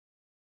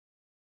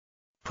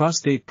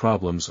Prostate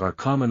problems are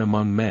common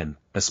among men,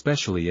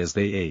 especially as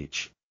they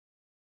age.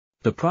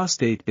 The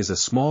prostate is a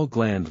small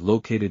gland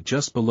located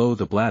just below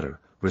the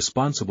bladder,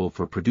 responsible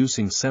for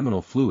producing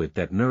seminal fluid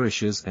that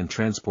nourishes and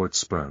transports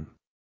sperm.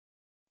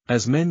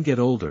 As men get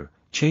older,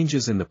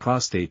 changes in the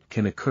prostate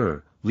can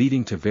occur,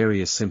 leading to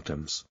various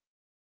symptoms.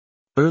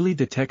 Early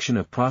detection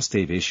of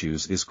prostate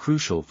issues is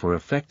crucial for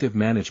effective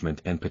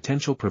management and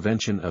potential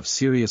prevention of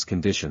serious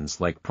conditions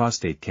like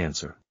prostate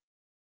cancer.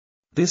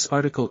 This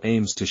article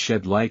aims to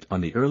shed light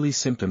on the early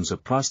symptoms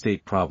of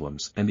prostate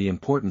problems and the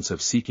importance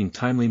of seeking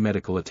timely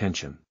medical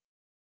attention.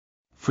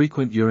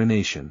 Frequent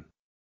urination.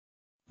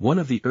 One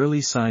of the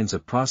early signs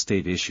of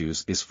prostate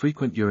issues is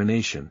frequent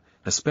urination,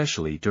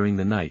 especially during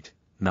the night,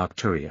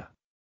 nocturia.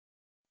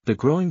 The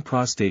growing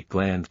prostate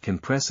gland can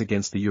press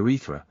against the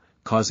urethra,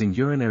 causing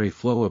urinary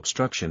flow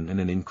obstruction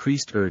and an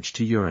increased urge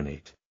to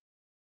urinate.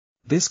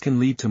 This can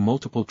lead to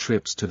multiple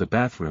trips to the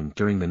bathroom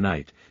during the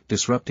night,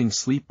 disrupting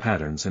sleep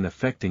patterns and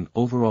affecting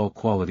overall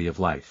quality of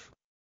life.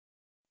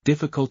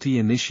 Difficulty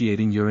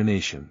initiating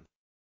urination.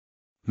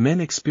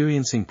 Men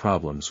experiencing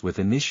problems with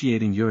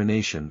initiating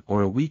urination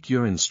or a weak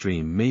urine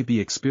stream may be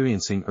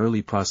experiencing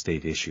early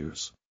prostate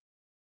issues.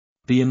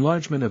 The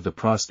enlargement of the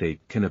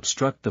prostate can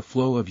obstruct the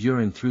flow of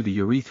urine through the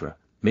urethra,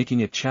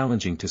 making it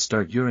challenging to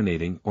start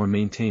urinating or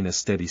maintain a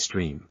steady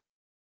stream.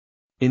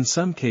 In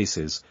some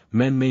cases,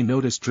 men may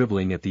notice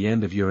dribbling at the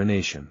end of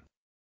urination.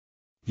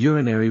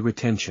 Urinary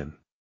retention.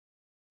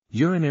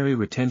 Urinary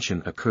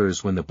retention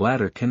occurs when the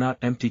bladder cannot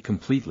empty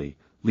completely,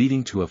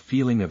 leading to a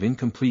feeling of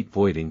incomplete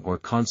voiding or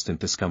constant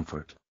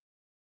discomfort.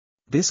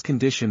 This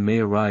condition may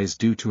arise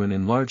due to an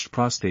enlarged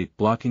prostate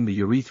blocking the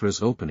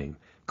urethra's opening,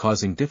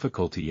 causing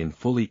difficulty in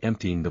fully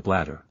emptying the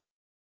bladder.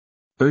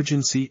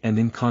 Urgency and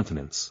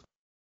incontinence.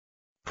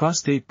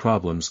 Prostate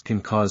problems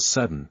can cause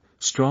sudden,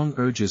 strong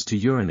urges to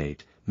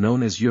urinate,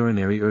 known as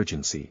urinary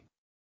urgency.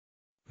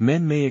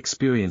 Men may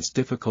experience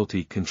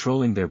difficulty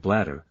controlling their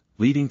bladder,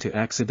 leading to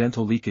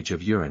accidental leakage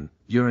of urine,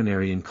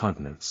 urinary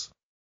incontinence.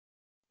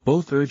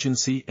 Both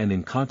urgency and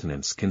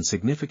incontinence can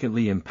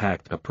significantly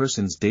impact a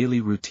person's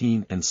daily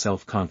routine and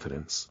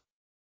self-confidence.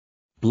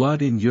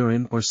 Blood in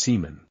urine or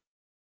semen.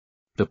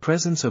 The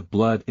presence of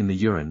blood in the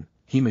urine,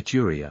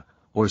 hematuria,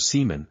 or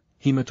semen,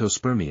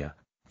 hematospermia,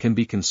 can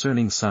be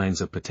concerning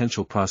signs of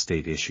potential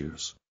prostate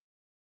issues.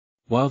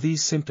 While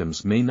these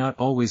symptoms may not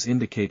always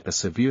indicate a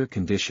severe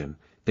condition,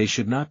 they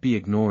should not be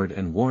ignored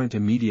and warrant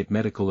immediate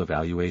medical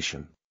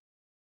evaluation.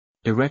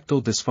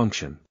 Erectile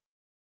dysfunction.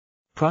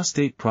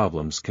 Prostate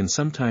problems can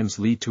sometimes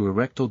lead to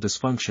erectile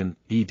dysfunction,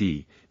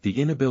 ED,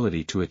 the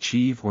inability to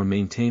achieve or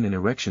maintain an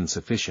erection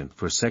sufficient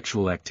for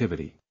sexual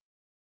activity.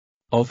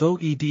 Although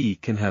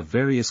ED can have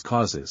various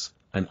causes,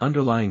 an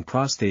underlying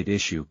prostate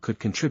issue could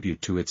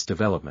contribute to its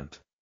development.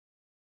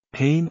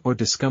 Pain or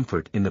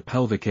discomfort in the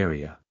pelvic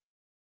area.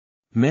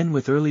 Men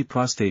with early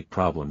prostate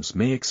problems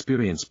may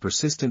experience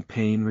persistent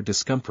pain or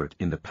discomfort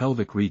in the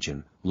pelvic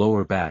region,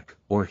 lower back,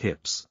 or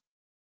hips.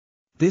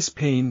 This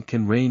pain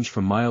can range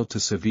from mild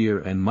to severe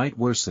and might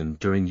worsen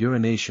during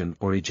urination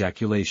or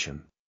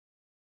ejaculation.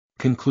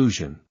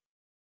 Conclusion.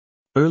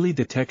 Early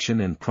detection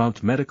and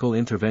prompt medical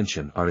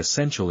intervention are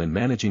essential in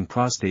managing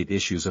prostate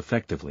issues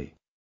effectively.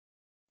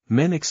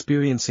 Men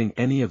experiencing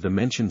any of the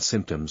mentioned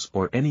symptoms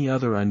or any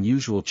other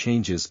unusual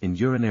changes in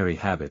urinary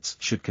habits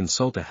should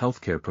consult a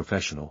healthcare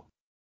professional.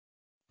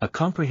 A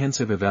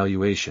comprehensive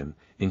evaluation,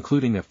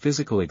 including a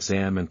physical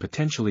exam and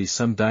potentially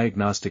some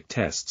diagnostic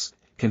tests,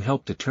 can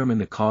help determine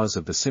the cause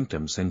of the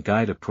symptoms and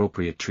guide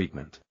appropriate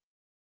treatment.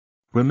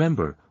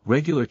 Remember,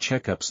 regular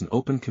checkups and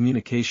open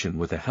communication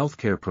with a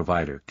healthcare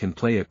provider can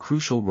play a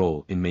crucial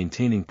role in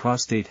maintaining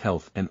prostate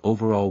health and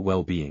overall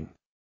well-being.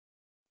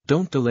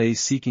 Don't delay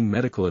seeking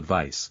medical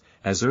advice,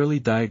 as early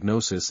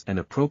diagnosis and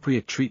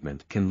appropriate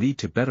treatment can lead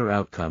to better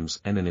outcomes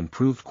and an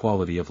improved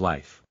quality of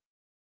life.